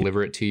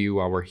deliver it to you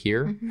while we're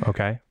here.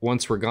 Okay.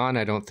 Once we're gone,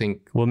 I don't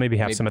think we'll maybe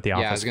have some at the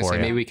office. Yeah, I was going to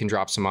say maybe we can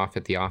drop some off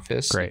at the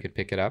office. Great. You could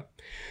pick it up.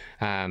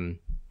 But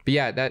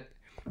yeah, that.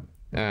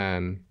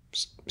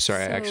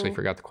 Sorry, I actually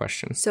forgot the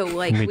question. So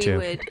like we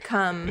would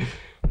come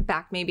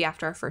back maybe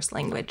after our first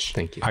language.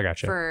 Thank you. I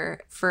got you.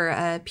 For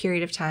a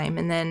period of time,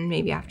 and then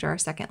maybe after our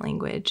second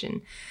language,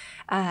 and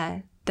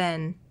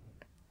then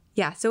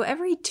so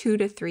every 2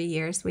 to 3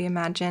 years, we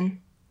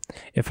imagine.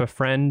 If a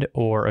friend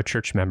or a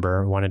church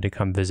member wanted to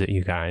come visit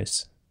you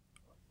guys,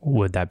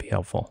 would that be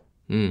helpful?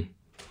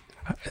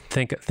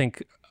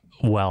 Think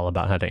well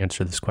about how to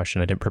answer this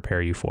question. I didn't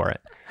prepare you for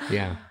it.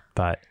 Yeah.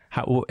 But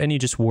any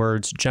just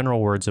general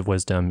words of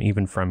wisdom,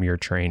 even from your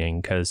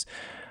training, because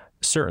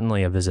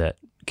certainly a visit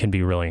can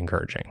be really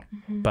encouraging,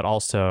 but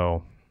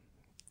also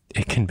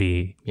it can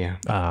be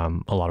a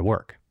lot of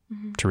work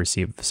to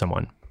receive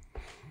someone.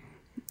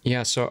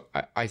 Yeah, so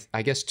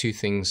I guess 2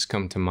 things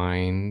come to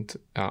mind,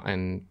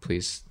 and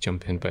please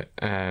jump in. But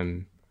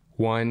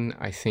one,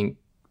 I think,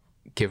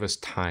 give us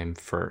time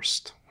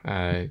first.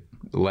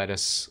 Let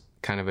us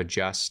kind of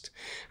adjust.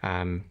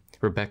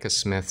 Rebecca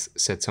Smith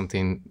said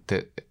something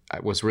that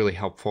was really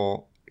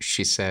helpful.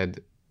 She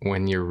said,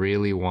 when you're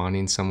really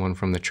wanting someone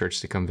from the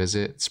church to come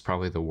visit, it's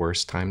probably the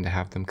worst time to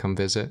have them come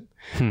visit.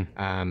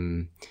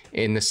 In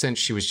the sense,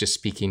 she was just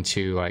speaking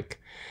to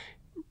like,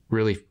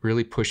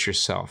 really push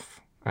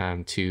yourself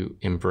to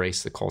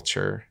embrace the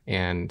culture.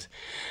 And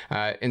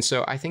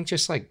so I think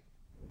just like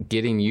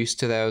getting used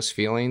to those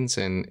feelings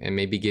and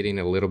maybe getting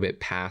a little bit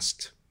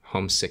past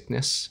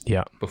homesickness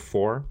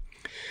before.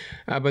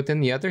 But then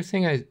the other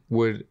thing I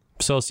would...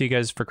 So I'll see you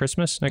guys for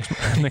Christmas next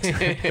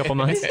couple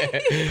months.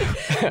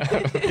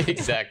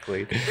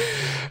 Exactly.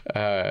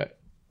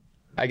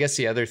 I guess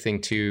the other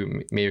thing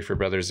too, maybe for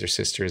brothers or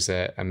sisters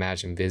that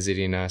imagine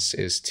visiting us,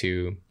 is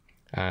to,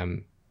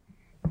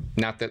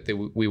 not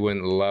that we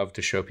wouldn't love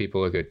to show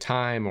people a good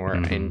time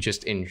and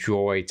just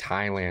enjoy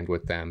Thailand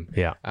with them.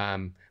 Yeah.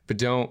 But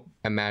don't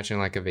imagine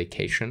like a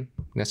vacation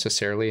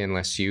necessarily,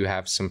 unless you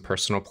have some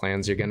personal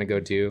plans you're going to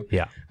go do.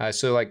 Yeah.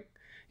 So like,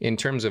 in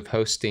terms of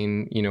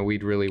hosting,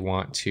 we'd really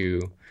want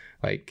to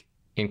like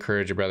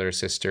encourage a brother or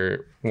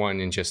sister, one,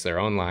 in just their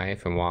own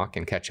life and walk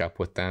and catch up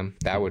with them.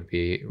 That would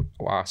be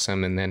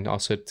awesome. And then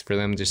also for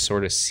them to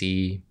sort of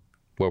see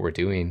what we're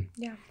doing.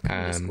 Yeah.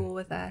 Come to school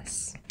with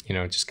us.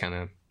 Just kind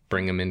of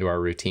bring them into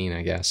our routine,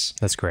 I guess.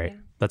 That's great. Yeah.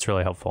 That's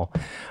really helpful.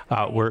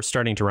 We're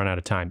starting to run out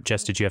of time.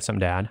 Jess, did you have something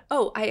to add?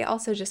 Oh, I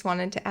also just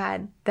wanted to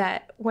add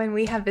that when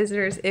we have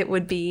visitors, it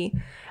would be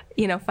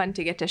fun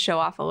to get to show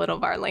off a little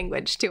of our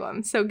language to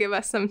them. So give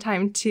us some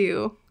time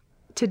to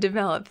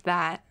develop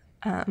that,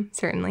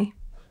 certainly.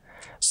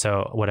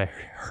 So what I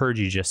heard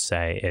you just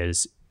say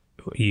is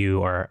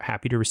you are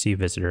happy to receive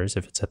visitors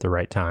if it's at the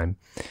right time,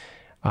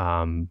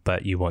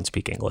 but you won't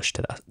speak English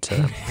to them.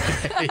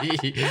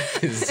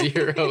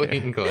 Zero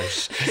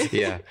English.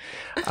 Yeah.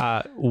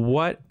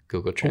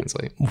 Google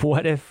Translate.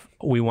 What if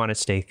we want to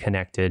stay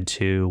connected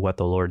to what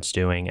the Lord's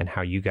doing and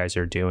how you guys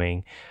are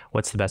doing?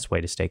 What's the best way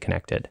to stay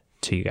connected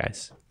to you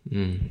guys?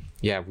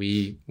 Yeah,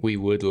 we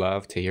would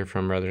love to hear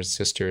from brothers and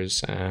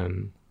sisters.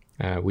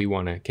 We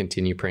want to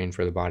continue praying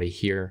for the body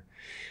here.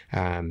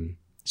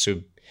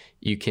 So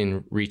you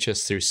can reach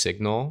us through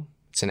Signal.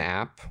 It's an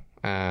app.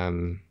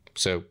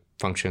 So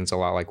functions a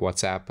lot like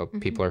WhatsApp,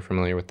 but people are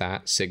familiar with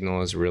that.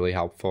 Signal is really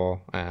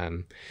helpful.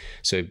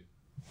 So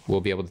we'll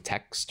be able to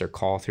text or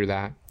call through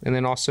that. And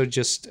then also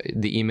just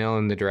the email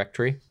in the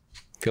directory.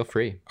 Feel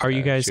free. Are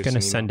you guys going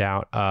to send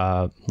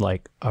out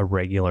like a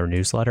regular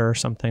newsletter or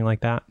something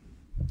like that?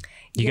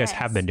 You guys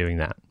have been doing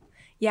that.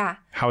 Yeah.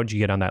 How would you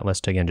get on that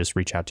list again? Just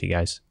reach out to you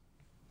guys.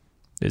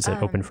 Is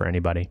it open for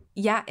anybody?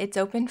 Yeah, it's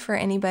open for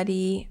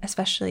anybody,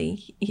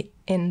 especially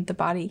in the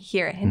body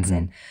here at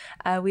Hinson.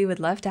 We would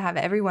love to have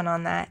everyone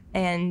on that.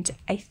 And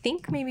I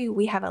think maybe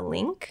we have a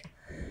link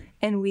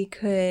and we'll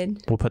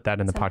put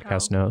that in the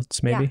podcast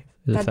notes, maybe,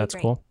 if that's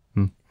cool.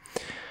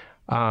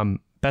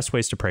 Best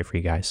ways to pray for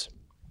you guys.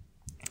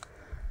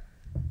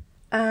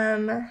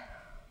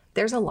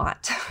 There's a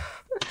lot.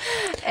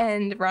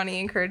 And Ronnie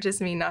encourages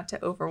me not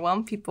to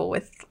overwhelm people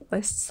with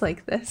lists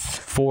like this.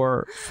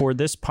 For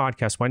this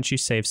podcast, why don't you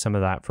save some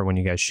of that for when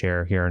you guys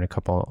share here in a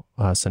couple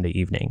Sunday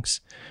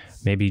evenings?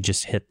 Maybe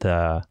just hit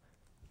the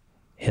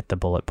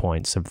bullet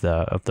points of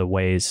the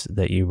ways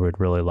that you would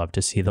really love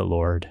to see the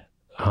Lord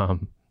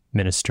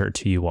minister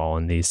to you all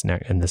in this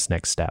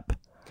next step.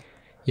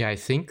 Yeah, I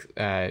think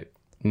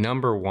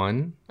number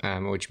one,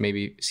 which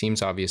maybe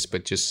seems obvious,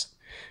 but just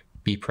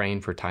be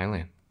praying for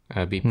Thailand.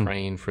 Be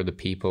praying for the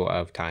people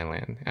of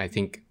Thailand. I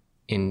think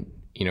in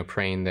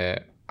praying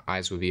that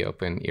eyes would be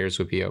open, ears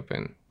would be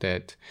open,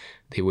 that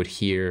they would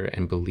hear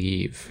and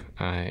believe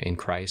in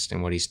Christ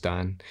and what he's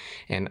done.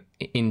 And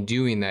in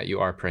doing that, you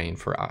are praying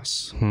for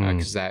us,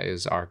 because that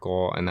is our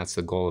goal, and that's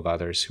the goal of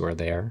others who are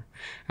there.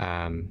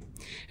 And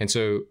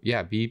so,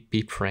 yeah,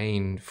 be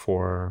praying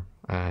for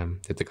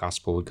that the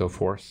gospel would go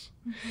forth.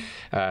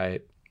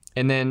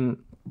 And then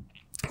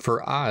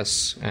for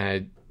us,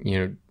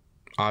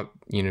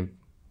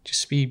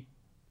 just be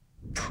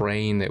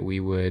praying that we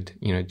would,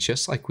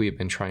 just like we've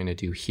been trying to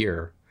do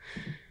here,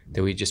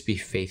 that we just be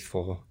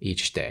faithful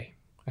each day,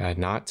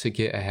 not to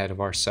get ahead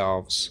of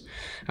ourselves,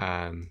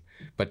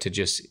 but to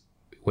just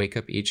wake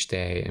up each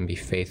day and be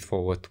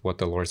faithful with what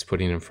the Lord's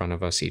putting in front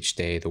of us each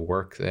day, the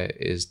work that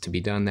is to be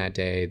done that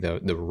day,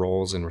 the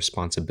roles and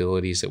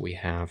responsibilities that we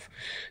have,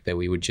 that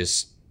we would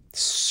just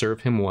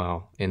serve him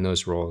well in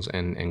those roles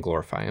and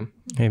glorify him.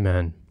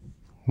 Amen.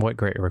 What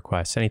great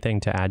request. Anything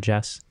to add,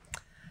 Jess?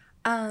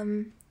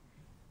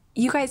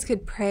 You guys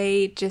could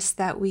pray just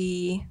that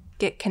we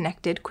get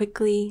connected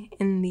quickly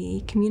in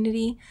the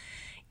community,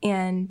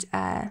 and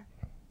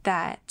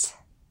that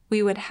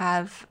we would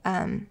have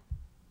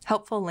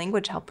helpful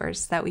language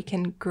helpers that we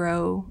can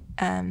grow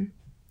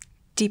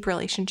deep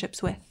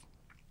relationships with.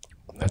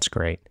 That's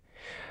great.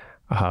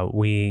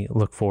 We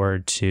look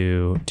forward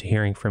to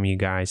hearing from you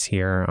guys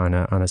here on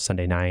a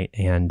Sunday night,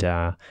 and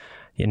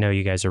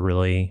you guys are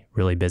really,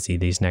 really busy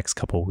these next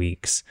couple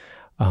weeks.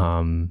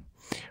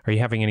 Are you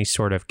having any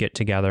sort of get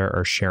together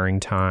or sharing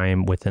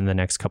time within the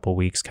next couple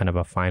weeks, kind of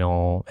a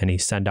final, any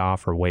send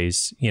off or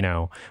ways,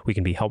 we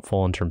can be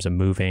helpful in terms of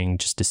moving,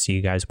 just to see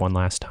you guys one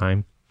last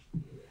time?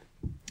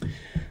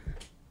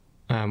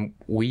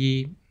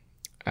 We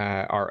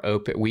are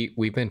open.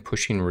 We've been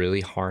pushing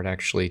really hard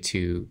actually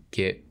to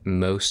get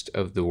most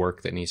of the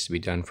work that needs to be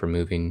done for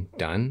moving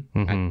done.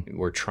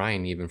 We're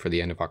trying even for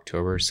the end of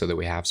October so that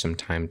we have some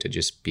time to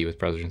just be with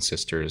brothers and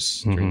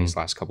sisters during these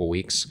last couple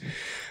weeks.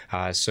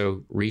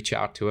 So reach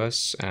out to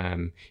us.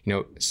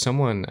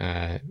 Someone,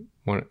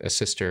 a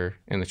sister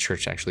in the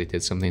church actually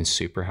did something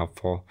super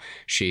helpful.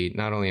 She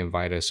not only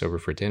invited us over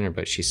for dinner,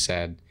 but she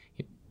said,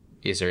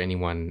 is there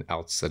anyone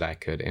else that I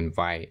could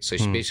invite? So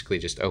she basically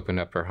just opened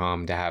up her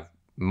home to have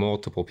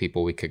multiple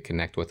people we could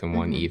connect with in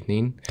one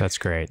evening. That's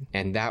great.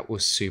 And that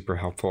was super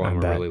helpful.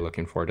 I'm really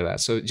looking forward to that.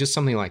 So just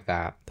something like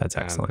that. That's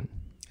excellent.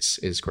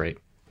 Is great.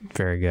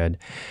 Very good.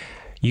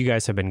 You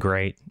guys have been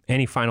great.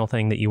 Any final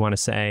thing that you want to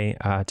say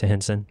to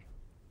Hinson?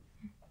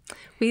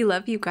 We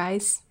love you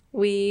guys.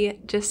 We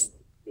just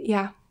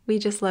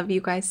love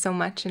you guys so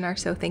much and are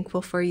so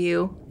thankful for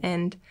you.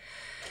 And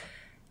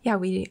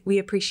we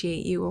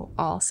appreciate you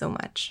all so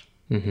much.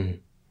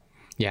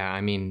 Yeah, I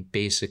mean,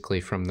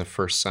 basically from the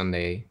first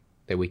Sunday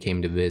that we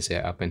came to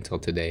visit up until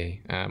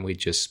today, we've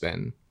just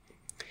been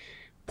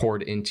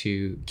poured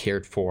into,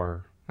 cared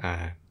for,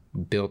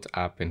 built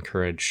up,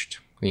 encouraged.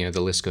 The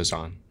list goes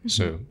on.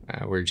 So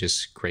we're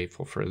just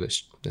grateful for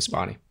this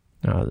body.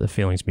 The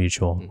feeling's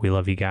mutual. We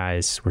love you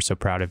guys. We're so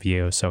proud of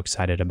you. So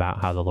excited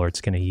about how the Lord's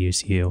going to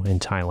use you in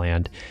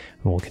Thailand.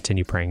 And we'll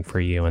continue praying for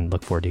you and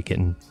look forward to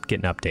getting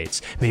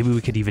updates. Maybe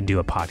we could even do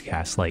a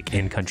podcast like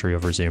in country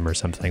over Zoom or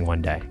something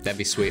one day. That'd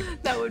be sweet.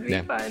 That would be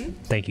fun.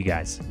 Thank you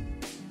guys.